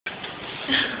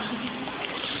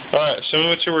Alright, show me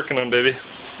what you're working on, baby.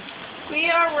 We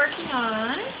are working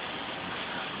on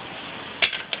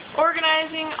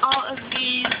organizing all of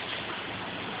these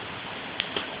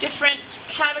different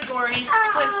categories.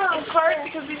 It's hard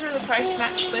because these are the price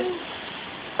match lists,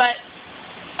 but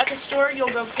at the store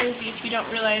you'll go crazy if you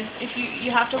don't realize, if you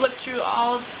have to look through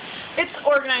all of, it's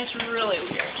organized really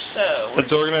weird, so.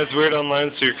 It's organized weird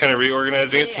online, so you're kind of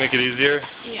reorganizing it to make it easier?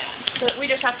 Yeah, so we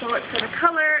just have to look for the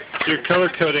color. So you're color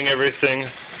coding everything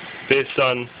based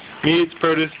on meats,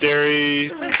 produce, dairy,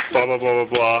 blah, blah, blah, blah,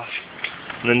 blah.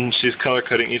 And then she's color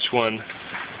coding each one.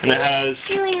 And it has,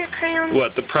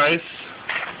 what, the price?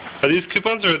 Are these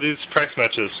coupons or are these price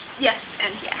matches? Yes,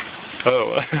 and yes.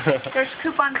 Oh. There's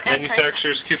coupons and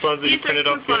manufacturer's coupons that you printed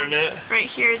off the internet? Right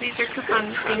here, these are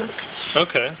coupon things.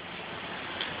 Okay.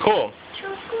 Cool.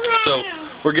 So,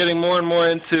 we're getting more and more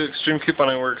into extreme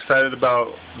couponing. We're excited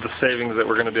about the savings that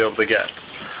we're going to be able to get.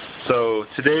 So,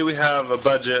 today we have a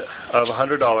budget of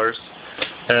 $100,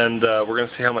 and we're going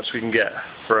to see how much we can get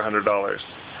for $100.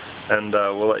 And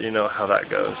we'll let you know how that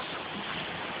goes.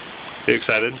 Are you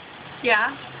excited?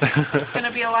 Yeah. It's going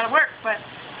to be a lot of work, but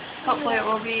hopefully it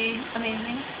will be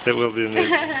amazing. It will be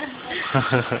amazing.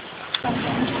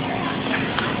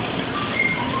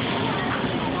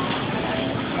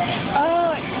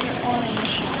 Oh, it's orange.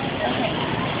 Okay.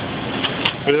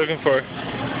 What are you looking for?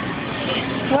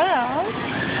 Well,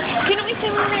 didn't we say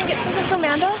we were going to get something for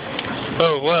Amanda?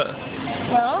 Oh, what?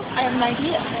 Well, I have an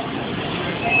idea.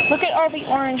 Look at all the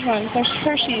orange ones. There's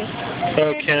Hershey's.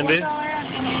 Oh, candy?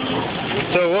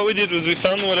 So what we did was we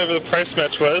found whatever the price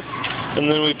match was,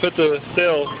 and then we put the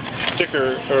sale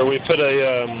sticker, or we put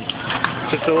a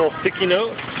just a little sticky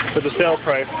note with the sale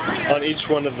price on each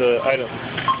one of the items.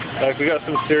 Like we got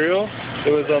some cereal,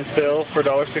 it was on sale for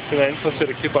 $1.69, plus we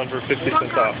had a coupon for 50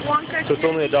 cents off. So it's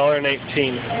only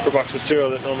 $1.18 per box of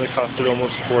cereal that normally costed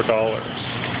almost $4.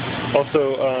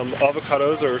 Also,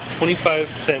 avocados are 25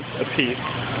 cents a piece,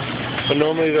 but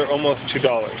normally they're almost $2.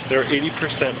 They're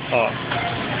 80% off.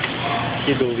 Can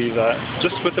you believe that?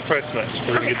 Just with the price match,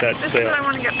 we're going to get that sale. This is what I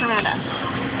want to get from Amanda.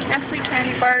 Nestle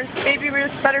candy bars, Baby Ruth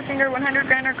Butterfinger 100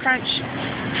 Grainer Crunch,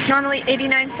 normally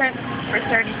 89 cents for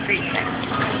 33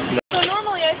 cents. So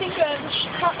normally I think a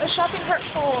shopping cart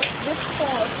full, this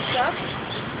full of stuff,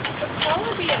 would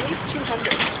probably be at least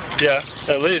 200. Yeah,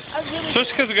 at least.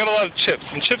 Especially because we got a lot of chips,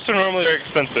 and chips are normally very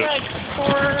expensive. Like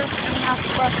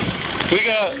 $4.50.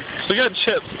 We got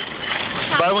chips,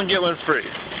 buy one get one free,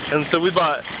 and so we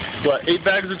bought what, 8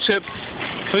 bags of chips.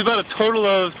 We bought a total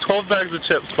of 12 bags of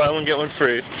chips, buy one get one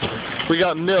free. We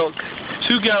got milk,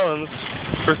 2 gallons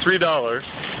for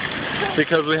 $3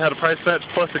 because we had a price match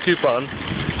plus a coupon,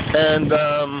 and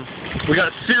we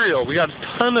got cereal. We got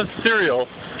a ton of cereal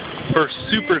for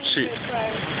super cheap.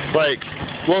 Like,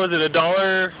 what was it,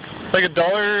 $1? Like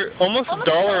 $1, almost $1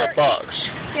 a box.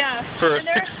 Yeah. For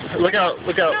look out.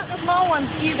 Not the small ones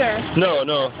either. No,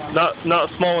 not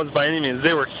small ones by any means.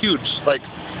 They were huge, like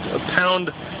a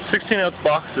pound, 16-ounce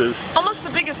boxes. Almost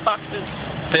the biggest boxes.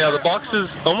 Yeah, the boxes,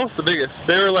 almost the biggest.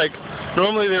 They were like,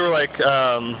 normally they were like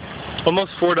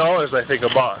almost $4, I think, a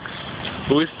box.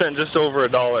 But we spent just over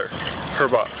 $1 per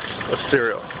box of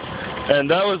cereal. And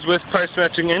that was with price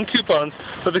matching and coupons.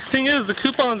 But the thing is, the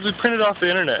coupons we printed off the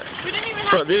internet. We didn't even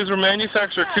have these were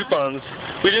manufacturer coupons.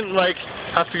 We didn't like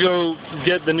have to go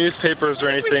get the newspapers or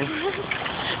anything.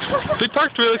 We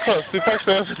parked really close. We parked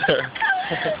right over there.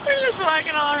 We're just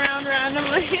walking all around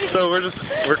randomly. So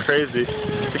we're crazy.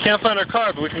 We can't find our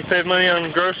car, but we can save money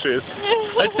on groceries.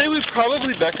 I'd say we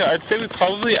probably, Becca,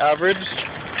 averaged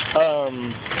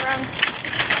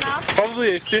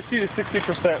probably a 50 to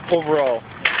 60% overall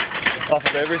off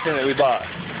of everything that we bought.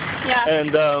 Yeah.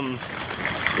 And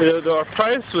our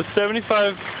price was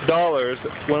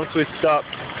 $75 once we stopped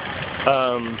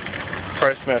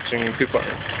price matching and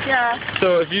couponing. Yeah.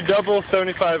 So if you double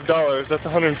 $75, that's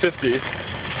 $150.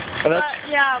 And that's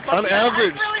on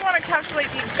average. I really want to calculate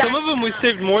the exact. Some of them we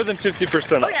saved more than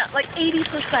 50%. Oh yeah, like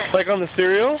 80%. Like on the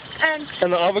cereal and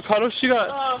the avocados she got.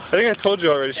 I think I told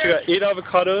you already. She got 8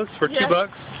 avocados for $2.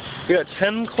 We got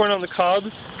 10 corn on the cob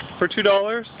for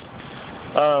 $2.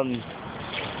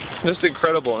 Just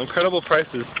incredible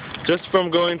prices. Just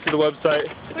from going to the website,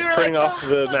 printing off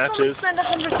the matches. Spend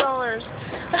 $100.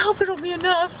 I hope it'll be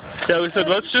enough. Yeah, we said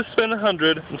let's just spend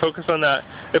 $100 and focus on that.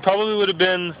 It probably would have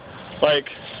been like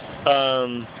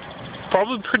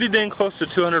probably pretty dang close to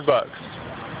 $200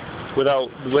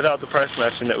 without the price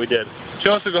matching that we did. She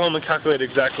wants to go home and calculate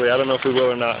exactly. I don't know if we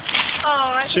will or not.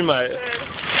 Oh, she might.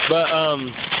 But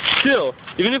still,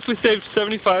 even if we saved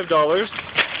 $75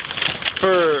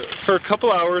 for a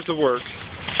couple hours of work,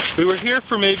 we were here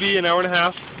for maybe an hour and a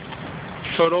half.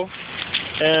 total,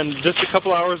 and just a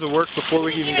couple hours of work before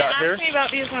we even got here. He didn't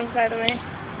ask me about these ones, by the way.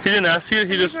 He didn't ask you?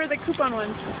 These were the coupon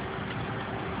ones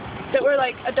that were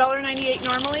like $1.98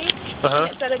 normally.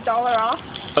 And it said $1 off.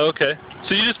 Okay.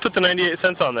 So you just put the 98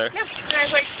 cents on there? Yep. And I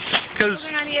was like, because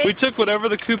we took whatever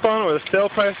the coupon or the sale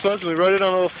price was, and we wrote it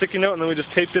on a little sticky note, and then we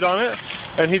just taped it on it,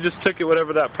 and he just took it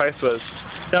whatever that price was.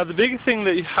 Now, the biggest thing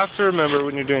that you have to remember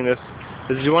when you're doing this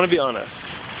is you want to be honest.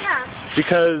 Yeah.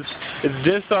 Because it's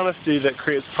dishonesty that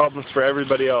creates problems for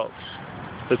everybody else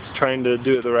that's trying to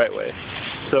do it the right way.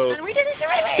 So and we did it the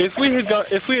right way.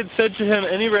 if we had said to him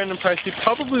any random price, he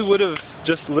probably would have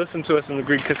just listened to us and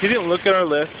agreed, because he didn't look at our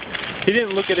list. He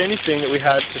didn't look at anything that we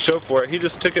had to show for it. He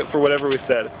just took it for whatever we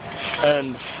said.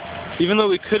 And even though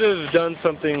we could have done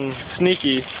something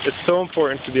sneaky, it's so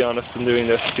important to be honest in doing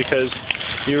this, because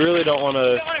you really don't want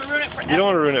to. You don't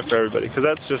want to ruin it for everybody, because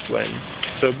that's just lame.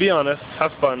 So be honest,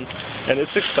 have fun, and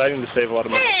it's exciting to save a lot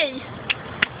of money. Hey!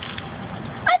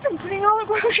 I've been putting all the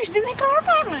groceries in the car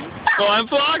apartment. Well, I'm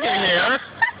vlogging here.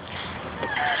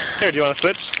 Here, do you want to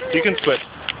switch? You can switch.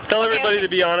 Tell everybody to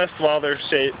be honest while they're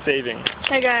saving.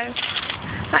 Hey guys,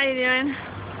 how you doing?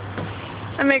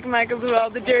 I'm making Michael do all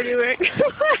the dirty work.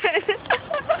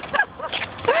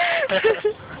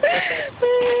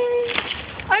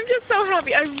 I'm just so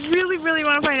happy. I really, really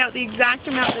want to find out the exact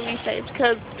amount that we saved,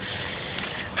 because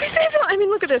we saved, I mean,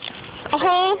 look at this. A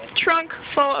whole trunk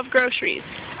full of groceries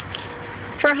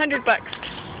for $100.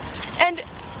 And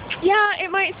yeah,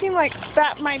 it might seem like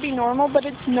that might be normal, but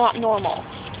it's not normal.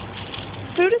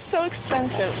 Food is so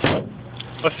expensive.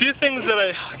 A few things that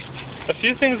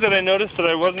I noticed that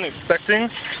I wasn't expecting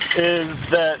is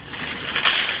that,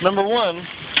 number one,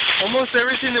 almost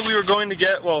everything that we were going to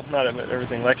get, well, not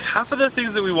everything, like half of the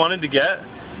things that we wanted to get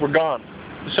were gone.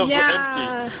 The shelves were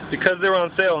empty because they were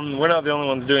on sale, and we're not the only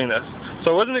ones doing this.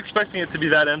 So I wasn't expecting it to be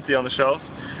that empty on the shelves.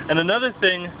 And another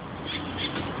thing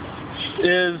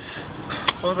is,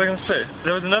 what was I going to say?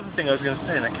 There was another thing I was going to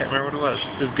say, and I can't remember what it was.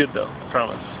 It was good, though, I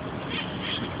promise.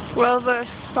 Well, the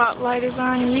spotlight is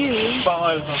on you.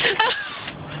 Spotlight is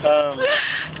on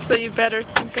so you better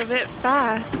think of it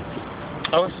fast.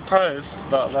 I was surprised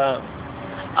about that.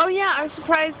 Oh yeah, I was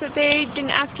surprised that they didn't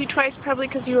ask you twice, probably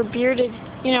because you were bearded.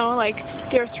 You know, like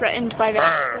they were threatened by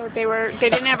that. So they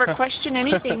didn't ever question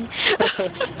anything.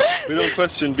 We don't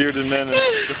question bearded men in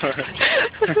the store.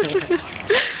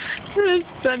 That's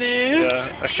funny.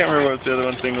 Yeah, I can't remember what the other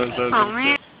one thing was. Oh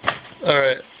man.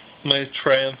 Alright, my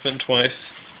triumphant wife.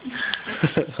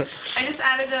 I just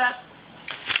added it up,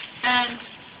 and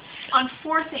on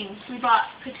 4 things. We bought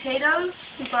potatoes,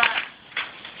 we bought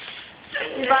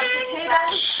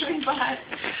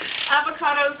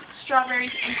avocados,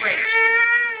 strawberries, and grapes.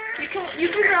 You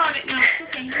can draw on it now. It's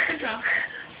okay, you can draw.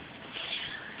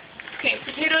 Okay,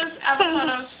 potatoes,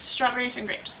 avocados, strawberries, and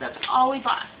grapes. That's all we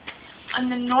bought.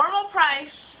 On the normal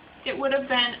price, it would have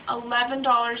been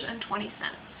 $11.20.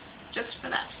 Just for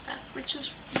that stuff, which is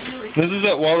really good. This is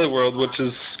at Wally World, which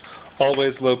is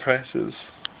always low prices.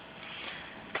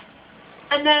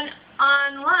 And then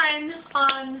online,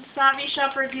 on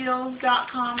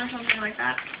SavvyShopperDeals.com or something like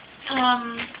that,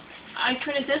 I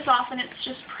printed this off, and it's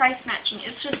just price matching.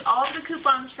 It's just all of the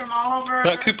coupons from all over.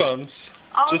 Not coupons,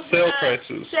 just sale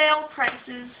prices. Sale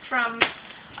prices from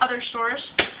other stores.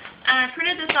 And I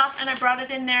printed this off, and I brought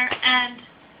it in there, and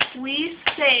we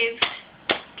saved.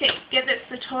 Okay, get this.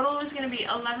 The total was going to be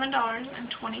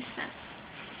 $11.20.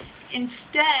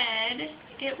 Instead,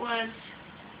 it was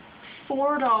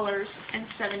 $4.77.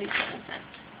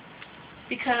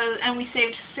 And we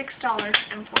saved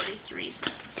 $6.43.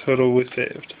 Total we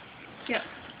saved. Yep.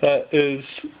 That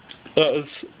was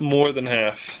more than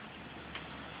half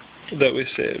that we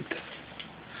saved.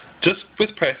 Just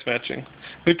with price matching.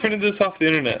 We printed this off the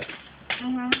internet.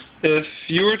 If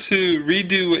you were to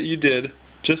redo what you did,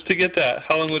 just to get that,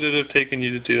 how long would it have taken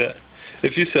you to do that?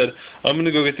 If you said, I'm going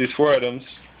to go get these 4 items.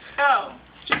 Oh,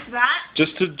 just that?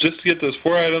 Just to get those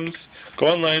 4 items, go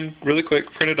online really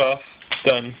quick, print it off,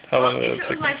 done. How long would it have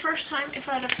taken? If it was my first time, if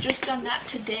I'd have just done that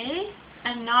today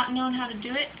and not known how to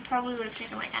do it, it probably would have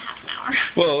taken like a half an hour.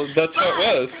 Well, that's how it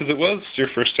was, because it was your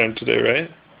first time today, right?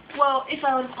 Well, if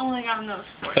I would have only gotten those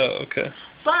 4. Oh, okay.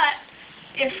 But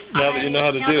if now that you know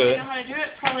how to do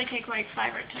it, probably take like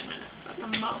 5 or 10 minutes at the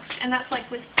most. And that's like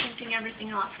with printing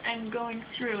everything off and going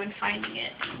through and finding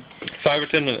it. 5 or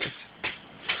 10 minutes.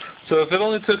 So if it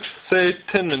only took, say,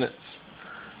 10 minutes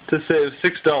to save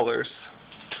 $6,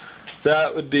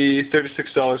 that would be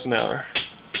 $36 an hour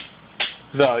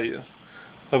value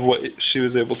of what she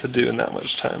was able to do in that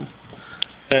much time.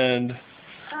 And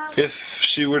if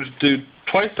she were to do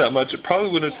twice that much, it probably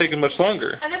would have taken much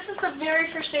longer. And this is the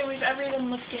very first day we've ever even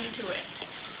looked into it.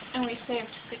 and we saved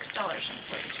 $6.42.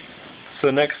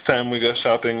 So next time we go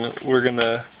shopping, we're going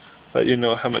to let you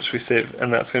know how much we saved,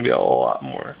 and that's going to be a lot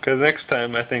more. Because next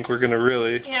time, I think we're going to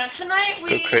really Yeah, tonight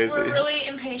we were really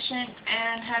impatient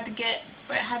and had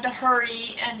to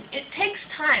hurry, and it takes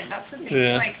time. That's the thing.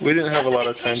 Yeah, like, we didn't have a lot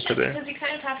of time today. Because you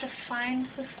kind of have to find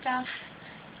the stuff.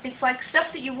 It's like stuff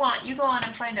that you want. You go on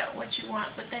and find out what you want,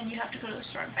 but then you have to go to the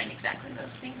store and find exactly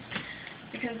those things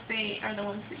because they are the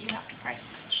ones that you have to price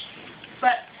match.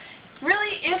 But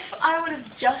really, if I would have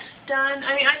just done,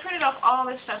 I mean, I printed off all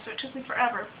this stuff, so it took me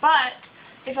forever, but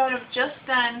if I would have just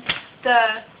done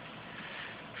the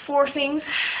 4 things,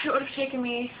 it would have taken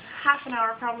me half an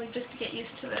hour probably just to get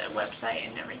used to the website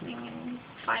and everything and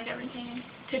find everything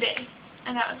today.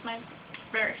 And that was my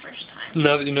very first time.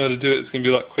 Now that you know how to do it, it's going to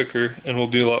be a lot quicker, and we'll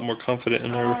be a lot more confident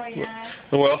in our... Oh, yeah.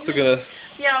 And we're also going to...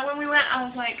 Yeah, when we went, I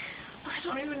was like, I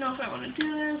don't even know if I want to do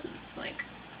this. It's like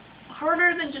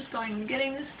harder than just going and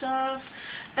getting this stuff.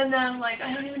 And then like,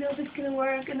 I don't even know if it's going to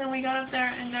work. And then we got up there,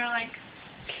 and they're like,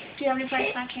 do you have any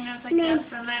price matching? And I was like, yes.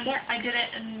 And then I did it,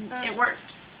 and it worked.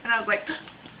 And I was like,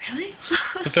 really?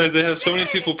 Besides, they have so many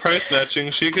people price matching,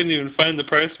 she couldn't even find the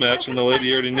price match, and the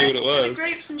lady already knew what it was. The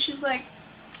grapes, and she's like,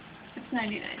 it's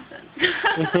 99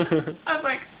 cents. I was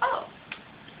like, oh,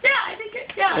 yeah, I think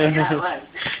it, yeah, it was.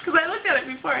 Because I looked at it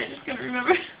before, I just couldn't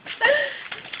remember.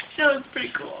 So it was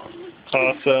pretty cool.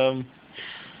 Awesome.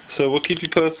 So we'll keep you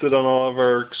posted on all of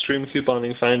our extreme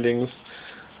couponing findings.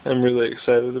 I'm really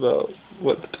excited about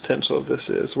what the potential of this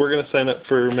is. We're going to sign up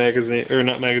for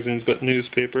not magazines, but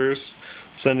newspapers,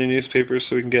 Sunday newspapers,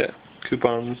 so we can get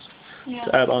coupons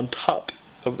to add on top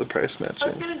of the price matching. I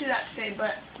was going to do that today,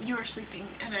 but you were sleeping,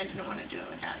 and I didn't want to do it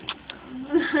without you.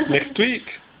 So. Next week.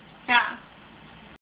 Yeah.